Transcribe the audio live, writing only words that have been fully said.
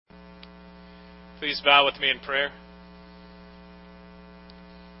Please bow with me in prayer.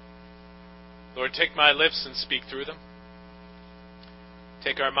 Lord, take my lips and speak through them.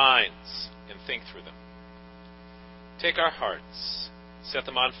 Take our minds and think through them. Take our hearts, set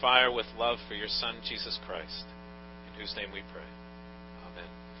them on fire with love for your Son, Jesus Christ, in whose name we pray. Amen.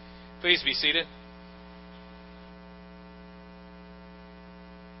 Please be seated.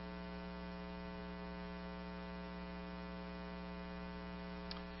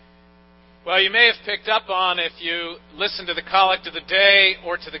 Well, you may have picked up on, if you listen to the Collect of the Day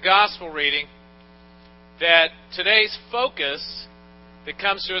or to the Gospel reading, that today's focus that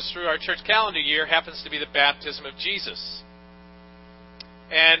comes to us through our church calendar year happens to be the baptism of Jesus.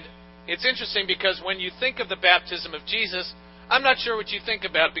 And it's interesting because when you think of the baptism of Jesus, I'm not sure what you think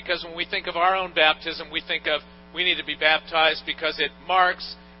about, because when we think of our own baptism, we think of we need to be baptized because it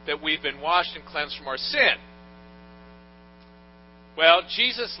marks that we've been washed and cleansed from our sin. Well,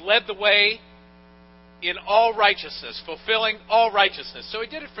 Jesus led the way in all righteousness, fulfilling all righteousness. So he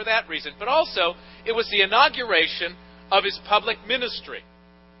did it for that reason. But also, it was the inauguration of his public ministry.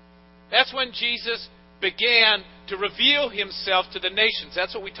 That's when Jesus began to reveal himself to the nations.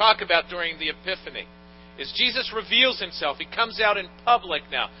 That's what we talk about during the Epiphany, is Jesus reveals himself. He comes out in public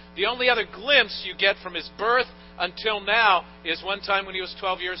now. The only other glimpse you get from his birth until now is one time when he was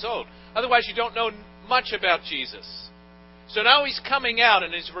 12 years old. Otherwise, you don't know much about Jesus. So now he's coming out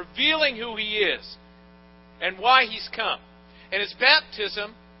and he's revealing who he is and why he's come. And his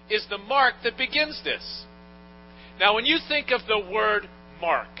baptism is the mark that begins this. Now, when you think of the word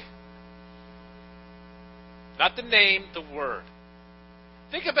mark, not the name, the word,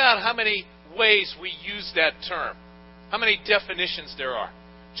 think about how many ways we use that term, how many definitions there are,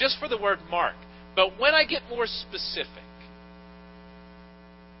 just for the word mark. But when I get more specific,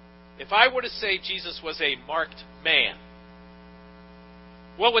 if I were to say Jesus was a marked man,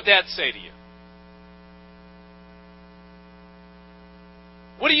 what would that say to you?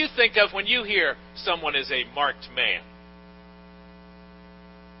 What do you think of when you hear someone is a marked man?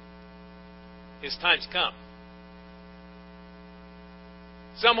 His time's come.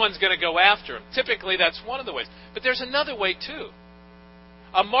 Someone's going to go after him. Typically, that's one of the ways. But there's another way, too.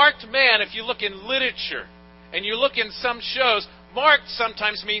 A marked man, if you look in literature and you look in some shows, marked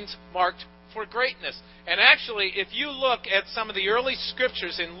sometimes means marked for greatness. And actually, if you look at some of the early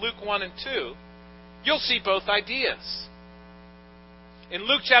scriptures in Luke 1 and 2, you'll see both ideas. In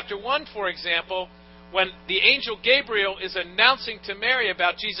Luke chapter 1, for example, when the angel Gabriel is announcing to Mary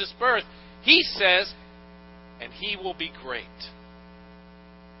about Jesus' birth, he says, and he will be great.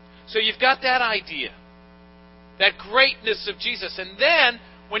 So you've got that idea, that greatness of Jesus. And then,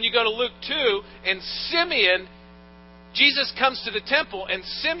 when you go to Luke 2, and Simeon, Jesus comes to the temple, and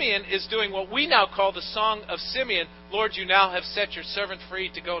Simeon is doing what we now call the Song of Simeon. Lord, you now have set your servant free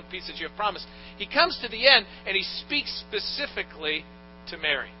to go in peace as you have promised. He comes to the end, and he speaks specifically to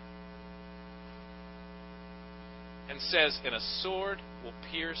Mary. And says, and a sword will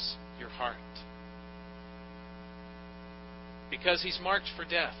pierce your heart. Because he's marked for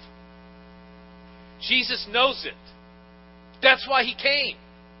death. Jesus knows it. That's why he came.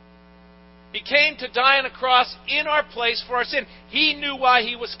 He came to die on a cross in our place for our sin. He knew why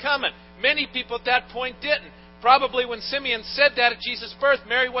he was coming. Many people at that point didn't. Probably when Simeon said that at Jesus' birth,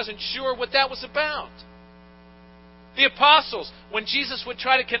 Mary wasn't sure what that was about. The apostles, when Jesus would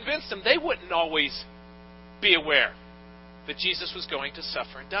try to convince them, they wouldn't always be aware that Jesus was going to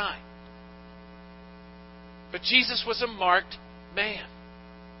suffer and die. But Jesus was a marked man.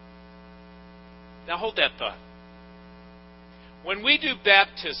 Now hold that thought. When we do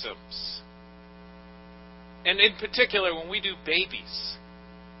baptisms, and in particular, when we do babies,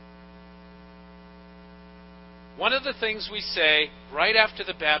 one of the things we say right after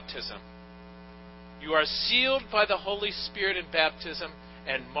the baptism, you are sealed by the Holy Spirit in baptism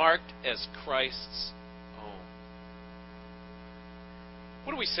and marked as Christ's own.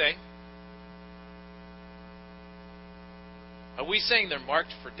 What do we say? Are we saying they're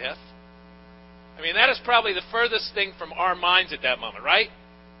marked for death? I mean, that is probably the furthest thing from our minds at that moment, right?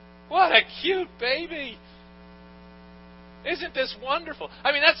 What a cute baby! Isn't this wonderful?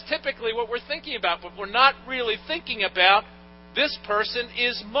 I mean, that's typically what we're thinking about, but we're not really thinking about this person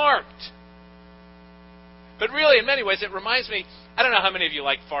is marked. But really, in many ways, it reminds me, I don't know how many of you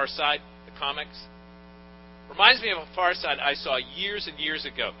like Far Side, the comics. Reminds me of a Far Side I saw years and years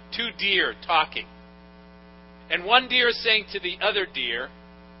ago. Two deer talking. And one deer is saying to the other deer,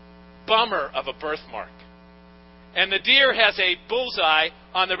 bummer of a birthmark. And the deer has a bullseye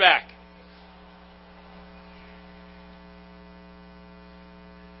on the back.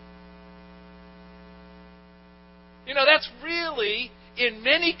 You know, that's really, in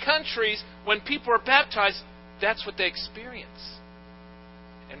many countries, when people are baptized, that's what they experience.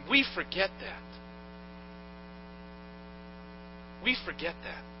 And we forget that. We forget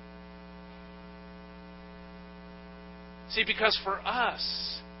that. See, because for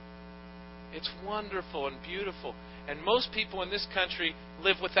us, it's wonderful and beautiful. And most people in this country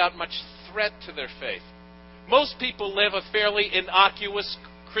live without much threat to their faith. Most people live a fairly innocuous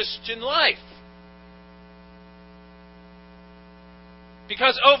Christian life.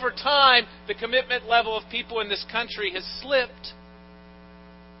 Because over time, the commitment level of people in this country has slipped.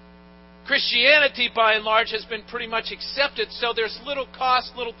 Christianity, by and large, has been pretty much accepted, so there's little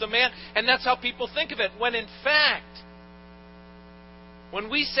cost, little demand, and that's how people think of it. When in fact, when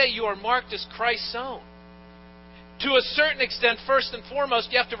we say you are marked as Christ's own, to a certain extent, first and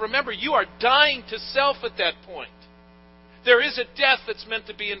foremost, you have to remember you are dying to self at that point. There is a death that's meant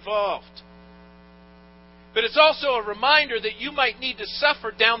to be involved. But it's also a reminder that you might need to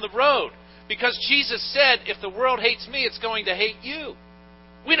suffer down the road, because Jesus said, if the world hates me, it's going to hate you.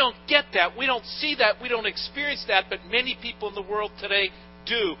 We don't get that. We don't see that. We don't experience that. But many people in the world today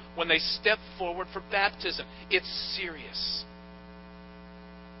do when they step forward for baptism. It's serious.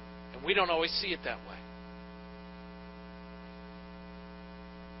 And we don't always see it that way.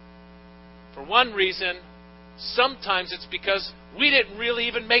 For one reason, sometimes it's because we didn't really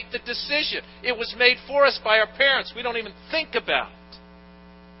even make the decision. It was made for us by our parents. We don't even think about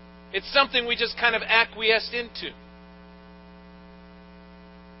it. It's something we just kind of acquiesced into.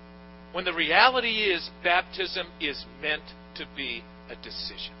 When the reality is, baptism is meant to be a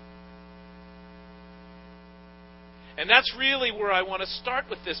decision. And that's really where I want to start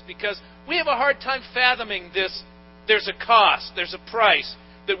with this, because we have a hard time fathoming this. There's a cost, there's a price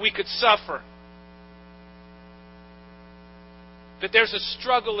that we could suffer, that there's a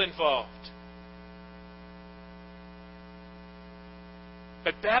struggle involved.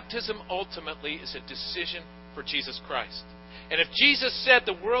 But baptism ultimately is a decision for Jesus Christ. And if Jesus said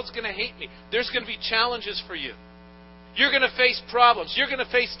the world's going to hate me, there's going to be challenges for you. You're going to face problems. You're going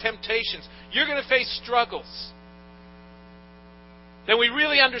to face temptations. You're going to face struggles. Then we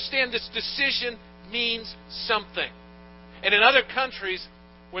really understand this decision means something. And in other countries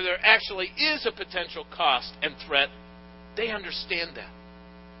where there actually is a potential cost and threat, they understand that.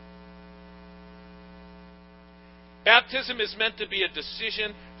 Baptism is meant to be a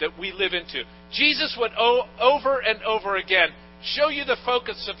decision that we live into. Jesus would over and over again show you the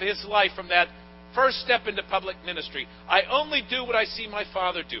focus of His life from that first step into public ministry. I only do what I see my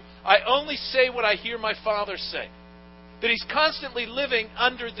Father do. I only say what I hear my Father say. That He's constantly living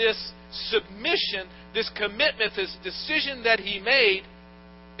under this submission, this commitment, this decision that He made,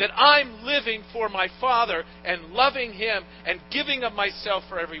 that I'm living for my Father and loving Him and giving of myself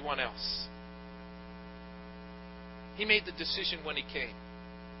for everyone else. He made the decision when He came.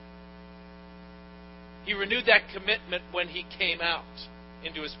 He renewed that commitment when He came out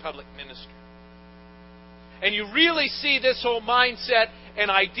into His public ministry. And you really see this whole mindset and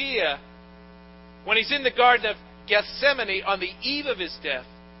idea when He's in the Garden of Gethsemane on the eve of His death.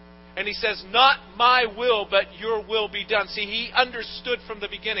 And He says, not my will, but your will be done. See, He understood from the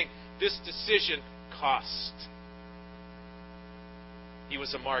beginning this decision cost. He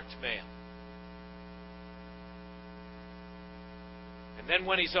was a marked man. And then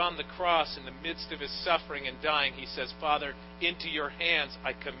when He's on the cross in the midst of His suffering and dying, He says, Father, into your hands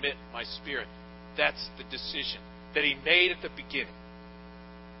I commit my spirit. That's the decision that He made at the beginning.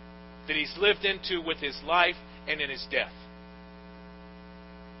 That He's lived into with His life and in His death.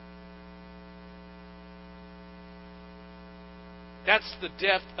 That's the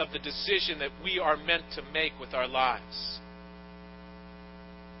depth of the decision that we are meant to make with our lives.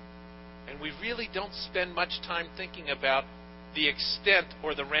 And we really don't spend much time thinking about the extent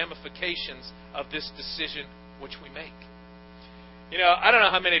or the ramifications of this decision which we make. You know, I don't know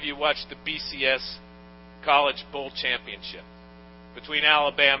how many of you watched the BCS College Bowl Championship between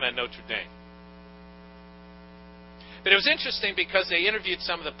Alabama and Notre Dame. But it was interesting because they interviewed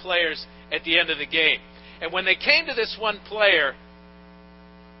some of the players at the end of the game. And when they came to this one player,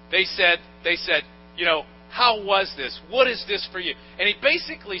 they said, you know, how was this? What is this for you? And he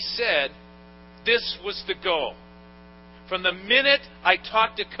basically said, this was the goal. From the minute I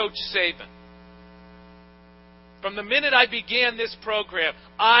talked to Coach Saban, from the minute I began this program,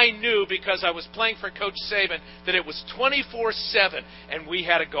 I knew because I was playing for Coach Saban that it was 24/7 and we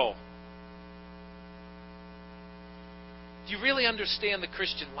had a goal. Do you really understand the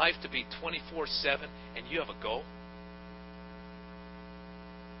Christian life to be 24/7 and you have a goal?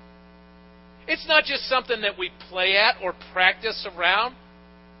 It's not just something that we play at or practice around.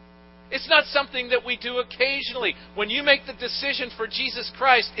 It's not something that we do occasionally. When you make the decision for Jesus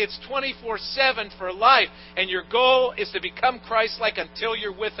Christ, it's 24/7 for life. And your goal is to become Christ-like until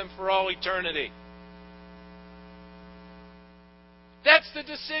you're with Him for all eternity. That's the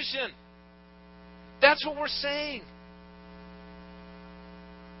decision. That's what we're saying.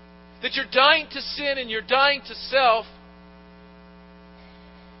 That you're dying to sin and you're dying to self.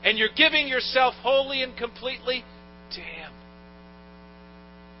 And you're giving yourself wholly and completely to Him.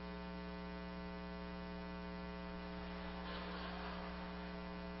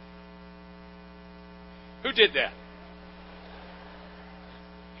 Who did that?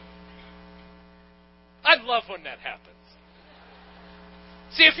 I love when that happens.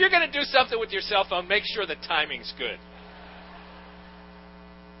 See, if you're going to do something with your cell phone, make sure the timing's good.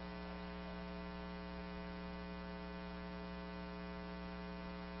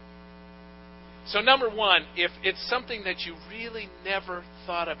 So number one, if it's something that you really never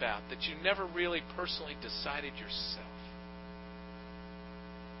thought about, that you never really personally decided yourself,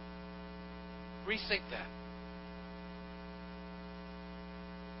 rethink that.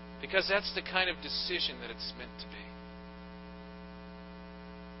 Because that's the kind of decision that it's meant to be.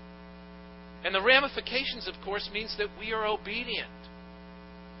 And the ramifications, of course, means that we are obedient.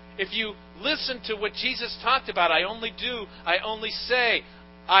 If you listen to what Jesus talked about, I only do, I only say,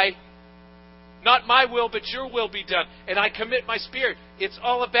 not my will, but your will be done. And I commit my spirit. It's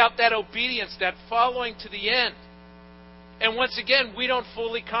all about that obedience, that following to the end. And once again, we don't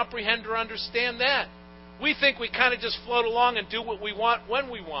fully comprehend or understand that. We think we kind of just float along and do what we want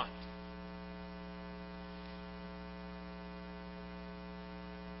when we want.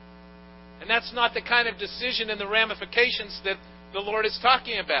 And that's not the kind of decision and the ramifications that the Lord is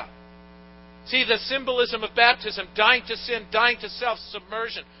talking about. See, the symbolism of baptism, dying to sin, dying to self,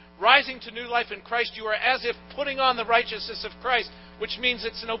 submersion, rising to new life in Christ, you are as if putting on the righteousness of Christ, which means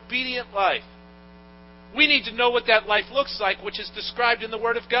it's an obedient life. We need to know what that life looks like, which is described in the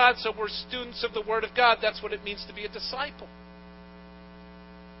Word of God, so we're students of the Word of God. That's what it means to be a disciple.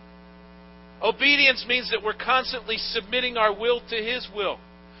 Obedience means that we're constantly submitting our will to His will.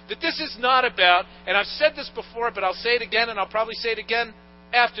 That this is not about, and I've said this before, but I'll say it again, and I'll probably say it again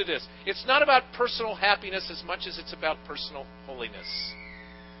after this. It's not about personal happiness as much as it's about personal holiness.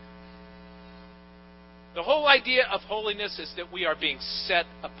 The whole idea of holiness is that we are being set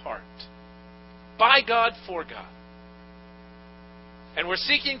apart. By God, for God. And we're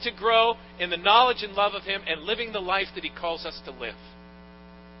seeking to grow in the knowledge and love of Him and living the life that He calls us to live.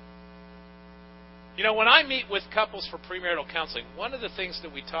 You know, when I meet with couples for premarital counseling, one of the things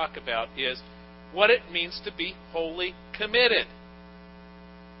that we talk about is what it means to be wholly committed.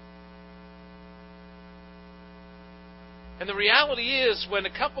 And the reality is, when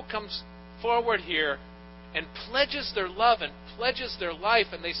a couple comes forward here and pledges their love and pledges their life,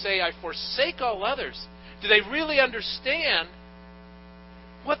 and they say, I forsake all others, do they really understand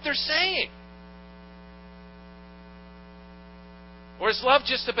what they're saying? Or is love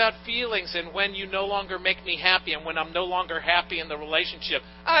just about feelings, and when you no longer make me happy, and when I'm no longer happy in the relationship,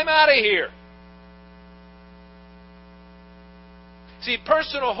 I'm out of here? See,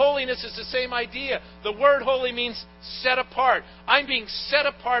 personal holiness is the same idea. The word holy means set apart. I'm being set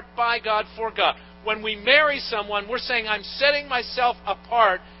apart by God, for God. When we marry someone, we're saying, I'm setting myself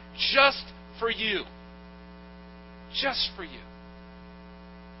apart just for you. Just for you.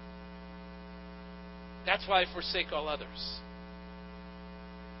 That's why I forsake all others.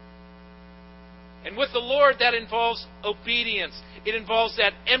 And with the Lord, that involves obedience. It involves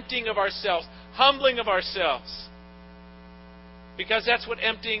that emptying of ourselves, humbling of ourselves. Because that's what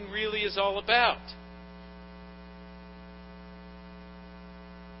emptying really is all about.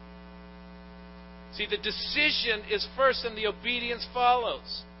 See, the decision is first and the obedience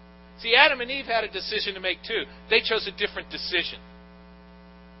follows. See, Adam and Eve had a decision to make too. They chose a different decision.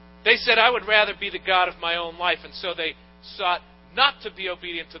 They said, I would rather be the God of my own life. And so they sought not to be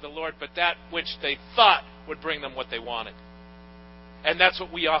obedient to the Lord, but that which they thought would bring them what they wanted. And that's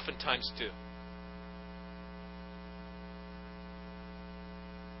what we oftentimes do.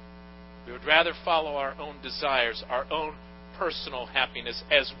 We would rather follow our own desires, our own personal happiness,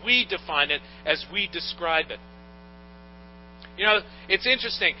 as we define it, as we describe it. You know, it's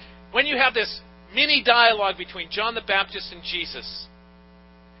interesting. When you have this mini dialogue between John the Baptist and Jesus,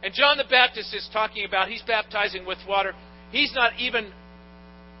 and John the Baptist is talking about, he's baptizing with water. He's not even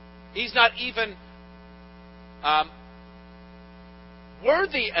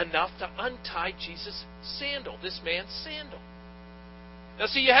worthy enough to untie Jesus' sandal, this man's sandal. Now,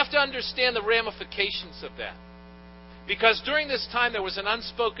 see, you have to understand the ramifications of that. Because during this time there was an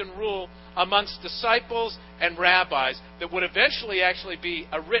unspoken rule amongst disciples and rabbis that would eventually actually be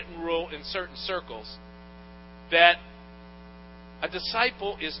a written rule in certain circles, that a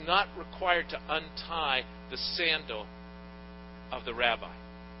disciple is not required to untie the sandal of the rabbi,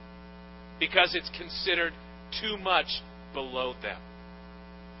 because it's considered too much below them.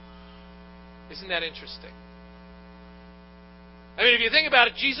 Isn't that interesting? I mean, if you think about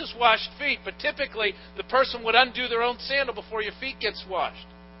it, Jesus washed feet, but typically the person would undo their own sandal before your feet gets washed.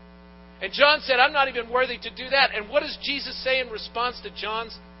 And John said, I'm not even worthy to do that. And what does Jesus say in response to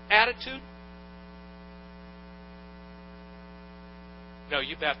John's attitude? No,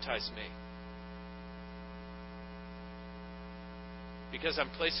 you baptize me. Because I'm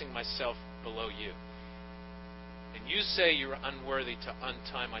placing myself below you. And you say you're unworthy to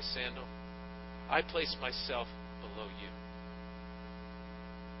untie my sandal. I place myself below you.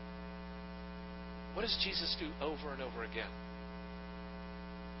 What does Jesus do over and over again?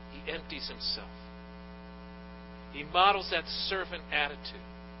 He empties himself. He models that servant attitude.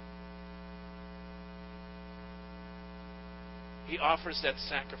 He offers that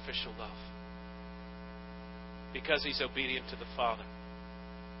sacrificial love because he's obedient to the Father.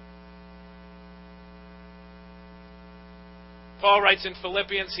 Paul writes in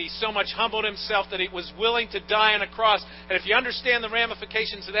Philippians, he so much humbled himself that he was willing to die on a cross. And if you understand the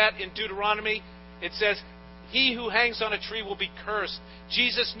ramifications of that in Deuteronomy, it says, he who hangs on a tree will be cursed.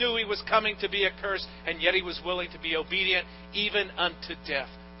 Jesus knew he was coming to be a curse, and yet he was willing to be obedient even unto death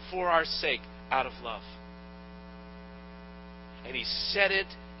for our sake, out of love. And he said it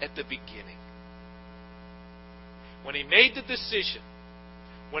at the beginning. When he made the decision,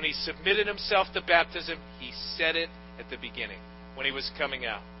 when he submitted himself to baptism, he said it at the beginning, when he was coming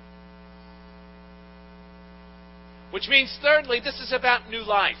out. Which means, thirdly, this is about new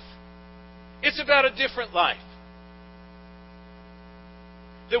life. It's about a different life.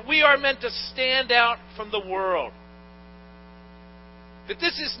 That we are meant to stand out from the world. That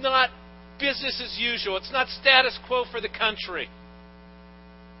this is not business as usual. It's not status quo for the country.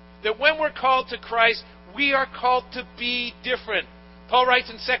 That when we're called to Christ, we are called to be different. Paul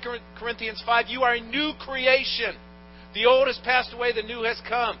writes in 2 Corinthians 5, you are a new creation. The old has passed away, the new has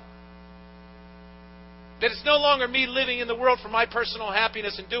come. That it's no longer me living in the world for my personal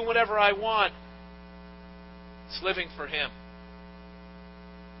happiness and doing whatever I want. It's living for Him.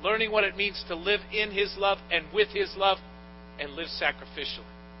 Learning what it means to live in His love and with His love and live sacrificially.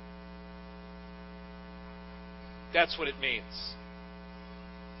 That's what it means.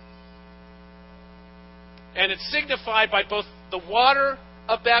 And it's signified by both the water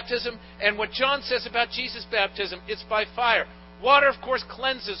of baptism and what John says about Jesus' baptism. It's by fire. Water, of course,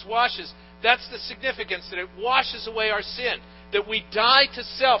 cleanses, washes. That's the significance, that it washes away our sin. That we die to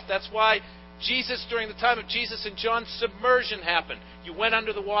self. That's why Jesus, during the time of Jesus and John, submersion happened. You went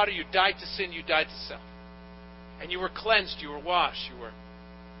under the water, you died to sin, you died to self. And you were cleansed, you were washed, you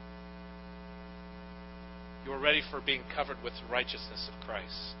were ready for being covered with the righteousness of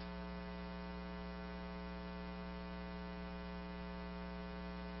Christ.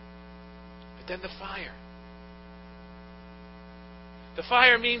 But then the fire. The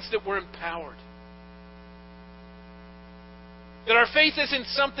fire means that we're empowered. That our faith isn't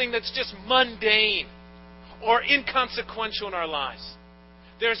something that's just mundane or inconsequential in our lives.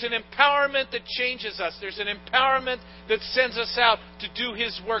 There's an empowerment that changes us. There's an empowerment that sends us out to do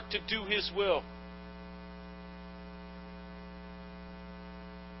His work, to do His will.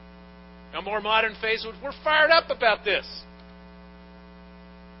 A more modern phase, we're fired up about this.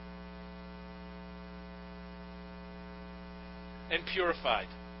 And purified.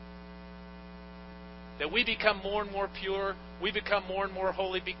 That we become more and more pure, we become more and more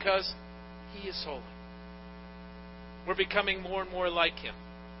holy because He is holy. We're becoming more and more like Him.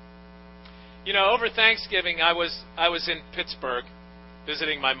 You know, over Thanksgiving, I was in Pittsburgh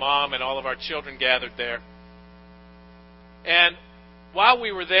visiting my mom, and all of our children gathered there. And while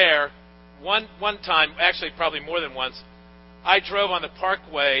we were there, one time, actually probably more than once, I drove on the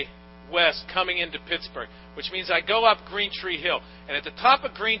Parkway West coming into Pittsburgh, which means I go up Green Tree Hill. And at the top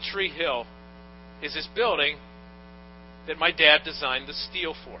of Green Tree Hill is this building that my dad designed the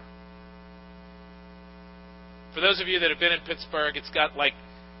steel for. For those of you that have been in Pittsburgh, it's got like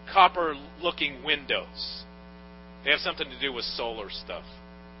copper-looking windows. They have something to do with solar stuff.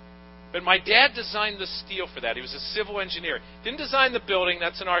 But my dad designed the steel for that. He was a civil engineer. Didn't design the building,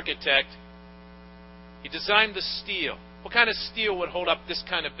 that's an architect. He designed the steel. What kind of steel would hold up this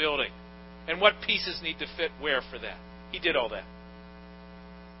kind of building? And what pieces need to fit where for that? He did all that.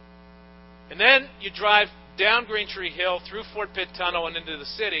 And then you drive down Green Tree Hill, through Fort Pitt Tunnel and into the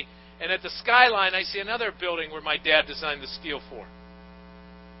city. And at the skyline, I see another building where my dad designed the steel for.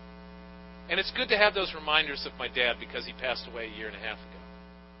 And it's good to have those reminders of my dad because he passed away a year and a half ago.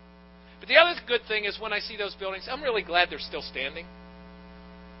 But the other good thing is when I see those buildings, I'm really glad they're still standing.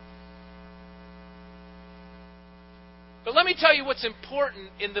 But let me tell you what's important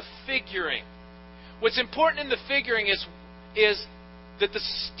in the figuring. What's important in the figuring is that the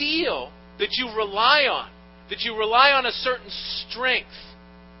steel that you rely on a certain strength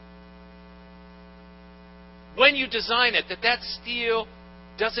when you design it, that steel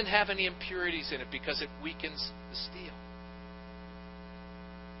doesn't have any impurities in it because it weakens the steel.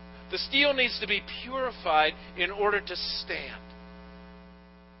 The steel needs to be purified in order to stand.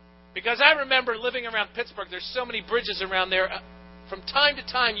 Because I remember living around Pittsburgh, there's so many bridges around there. From time to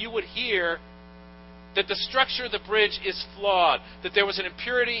time, you would hear that the structure of the bridge is flawed, that there was an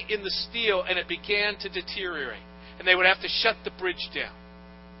impurity in the steel and it began to deteriorate. And they would have to shut the bridge down.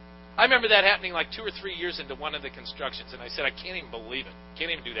 I remember that happening like 2 or 3 years into one of the constructions, and I said, I can't even believe it.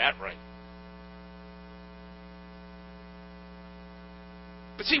 Can't even do that right.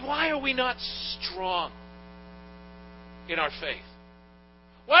 But see, why are we not strong in our faith?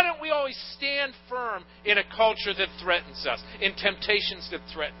 Why don't we always stand firm in a culture that threatens us, in temptations that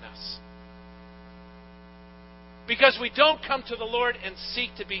threaten us? Because we don't come to the Lord and seek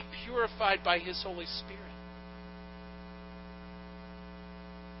to be purified by His Holy Spirit.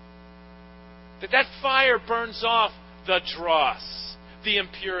 That fire burns off the dross, the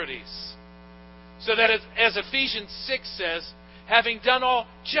impurities. So that as Ephesians 6 says, having done all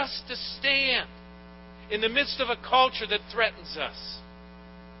just to stand in the midst of a culture that threatens us.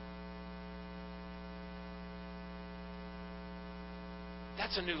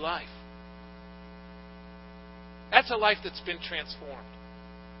 That's a new life. That's a life that's been transformed.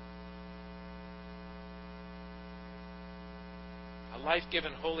 A life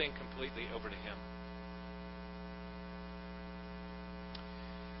given wholly and completely over to Him.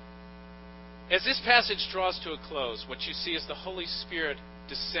 As this passage draws to a close, what you see is the Holy Spirit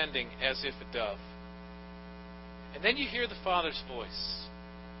descending as if a dove. And then you hear the Father's voice.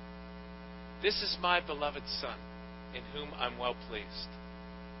 This is my beloved Son, in whom I'm well pleased.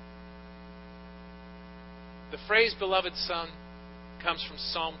 The phrase beloved Son comes from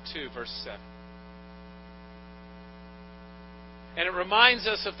Psalm 2, verse 7. And it reminds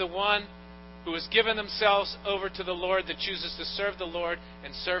us of the one who has given themselves over to the Lord, that chooses to serve the Lord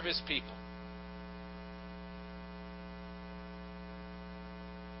and serve His people.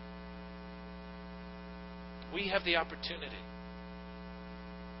 We have the opportunity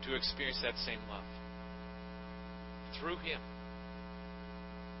to experience that same love through Him.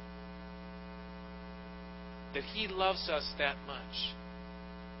 That He loves us that much,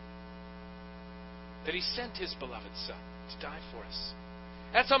 that He sent His beloved Son to die for us.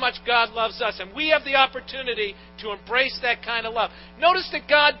 That's how much God loves us, and we have the opportunity to embrace that kind of love. Notice that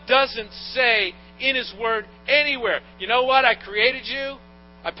God doesn't say in His Word anywhere, you know what, I created you,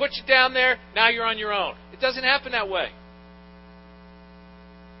 I put you down there, now you're on your own. It doesn't happen that way.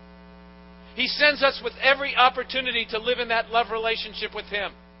 He sends us with every opportunity to live in that love relationship with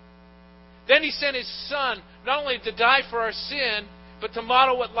Him. Then He sent His Son not only to die for our sin, but to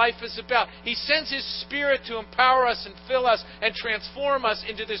model what life is about. He sends His Spirit to empower us and fill us and transform us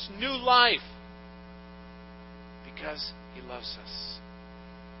into this new life. Because He loves us.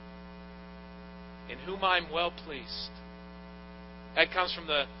 In whom I am well pleased. That comes from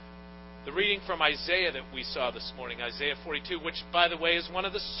the reading from Isaiah that we saw this morning, Isaiah 42, which, by the way, is one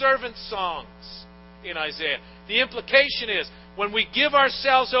of the servant songs in Isaiah. The implication is, when we give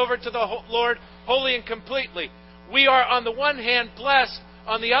ourselves over to the Lord wholly and completely, we are on the one hand blessed,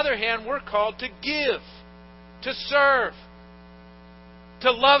 on the other hand we're called to give, to serve,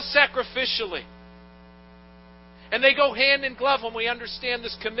 to love sacrificially. And they go hand in glove when we understand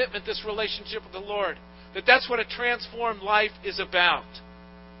this commitment, this relationship with the Lord. That's what a transformed life is about.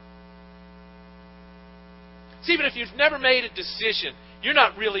 See, even if you've never made a decision, you're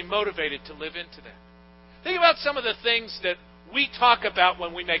not really motivated to live into that. Think about some of the things that we talk about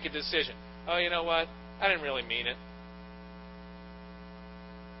when we make a decision. Oh, you know what? I didn't really mean it.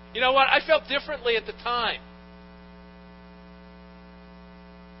 You know what? I felt differently at the time.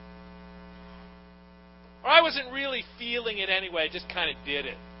 Or I wasn't really feeling it anyway. I just kind of did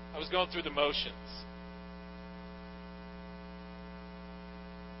it. I was going through the motions.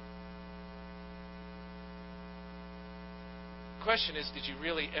 The question is, did you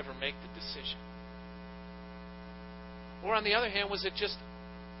really ever make the decision? Or on the other hand, was it just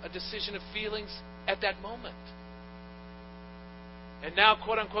a decision of feelings at that moment? And now,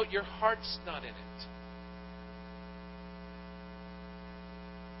 quote unquote, your heart's not in it.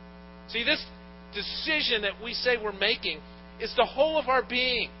 See, this decision that we say we're making is the whole of our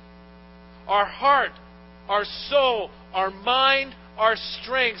being. Our heart, our soul, our mind, our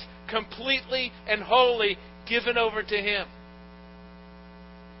strength, completely and wholly given over to Him.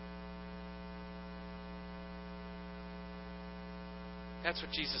 That's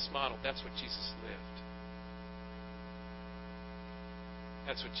what Jesus modeled. That's what Jesus lived.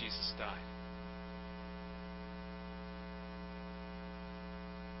 That's what Jesus died.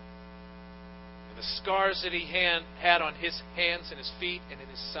 And the scars that He had on His hands and His feet and in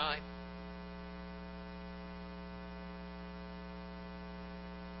His side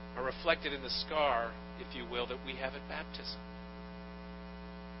are reflected in the scar, if you will, that we have at baptism.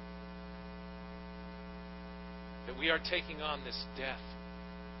 That we are taking on this death.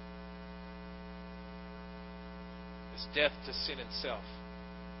 This death to sin and self.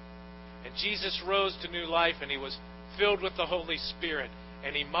 And Jesus rose to new life, and He was filled with the Holy Spirit.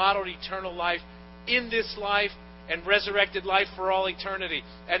 And He modeled eternal life in this life and resurrected life for all eternity.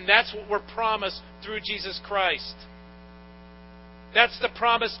 And that's what we're promised through Jesus Christ. That's the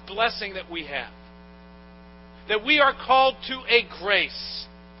promised blessing that we have. That we are called to a grace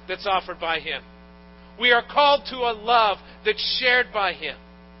that's offered by Him. We are called to a love that's shared by Him.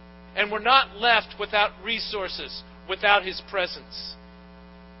 And we're not left without resources, without His presence,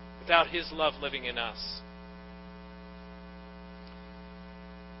 without His love living in us.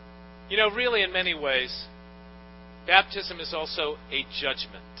 You know, really in many ways, baptism is also a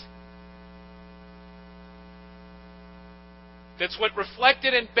judgment. That's what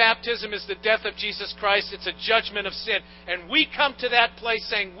reflected in baptism is the death of Jesus Christ. It's a judgment of sin. And we come to that place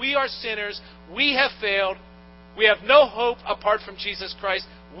saying we are sinners. We have failed. We have no hope apart from Jesus Christ.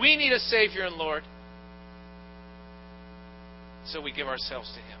 We need a Savior and Lord. So we give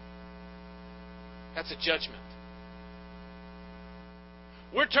ourselves to Him. That's a judgment.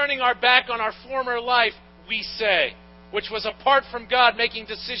 We're turning our back on our former life, we say, which was apart from God, making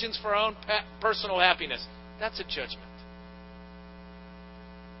decisions for our own personal happiness. That's a judgment.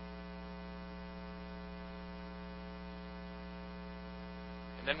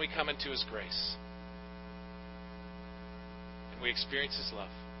 And then we come into His grace. And we experience His love.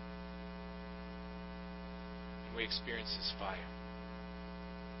 And we experience His fire.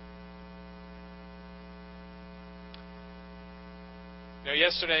 You know,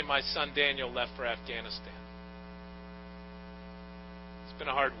 yesterday my son Daniel left for Afghanistan. It's been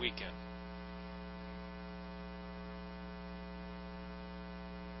a hard weekend.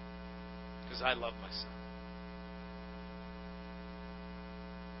 Because I love my son.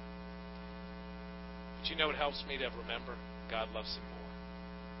 But you know what helps me to remember? God loves him more.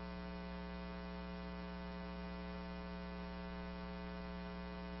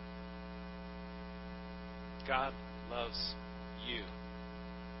 God loves you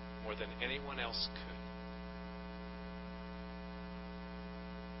more than anyone else could.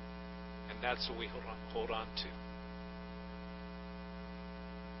 And that's what we hold on to.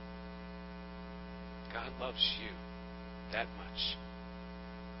 God loves you that much.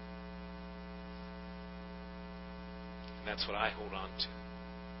 And that's what I hold on to.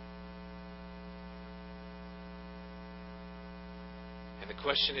 And the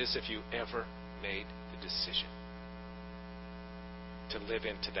question is, if you ever made the decision to live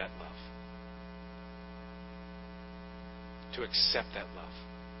into that love, to accept that love,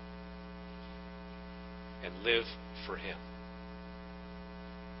 and live for Him.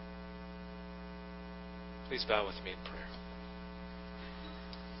 Please bow with me in prayer.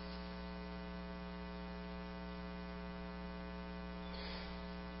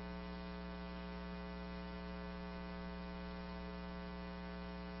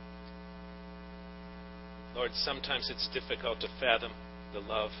 Lord, sometimes it's difficult to fathom the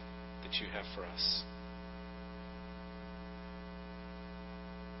love that you have for us.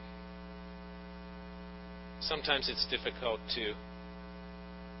 Sometimes it's difficult to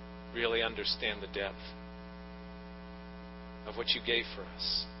really understand the depth of what you gave for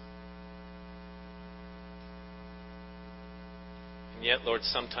us. And yet, Lord,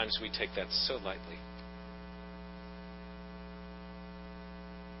 sometimes we take that so lightly.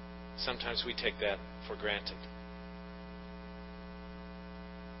 Sometimes we take that for granted.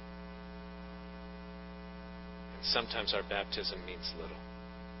 And sometimes our baptism means little.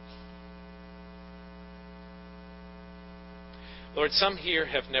 Lord, some here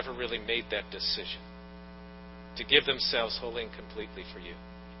have never really made that decision to give themselves wholly and completely for you,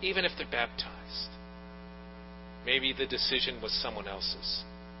 even if they're baptized. Maybe the decision was someone else's.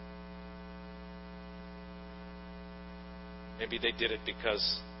 Maybe they did it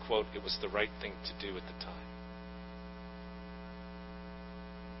because, quote, it was the right thing to do at the time.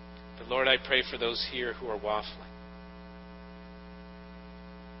 But Lord, I pray for those here who are waffling,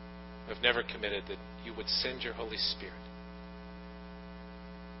 who have never committed, that you would send your Holy Spirit,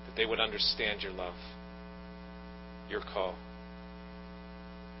 that they would understand your love, your call.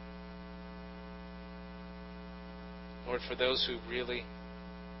 Lord, for those who really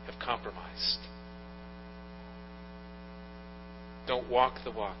have compromised, don't walk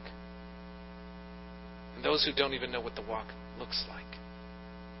the walk, and those who don't even know what the walk looks like,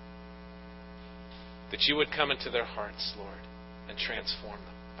 that you would come into their hearts, Lord, and transform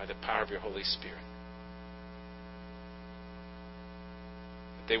them by the power of your Holy Spirit.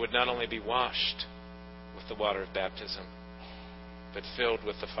 That they would not only be washed with the water of baptism, but filled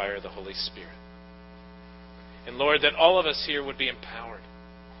with the fire of the Holy Spirit. And Lord, that all of us here would be empowered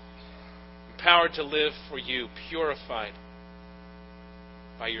to live for you, purified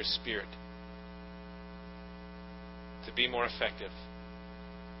by your Spirit, to be more effective,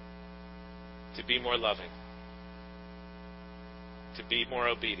 to be more loving, to be more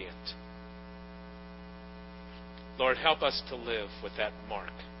obedient. Lord, help us to live with that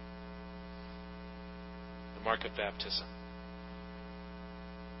mark, the mark of baptism,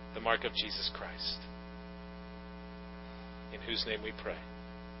 the mark of Jesus Christ, in whose name we pray.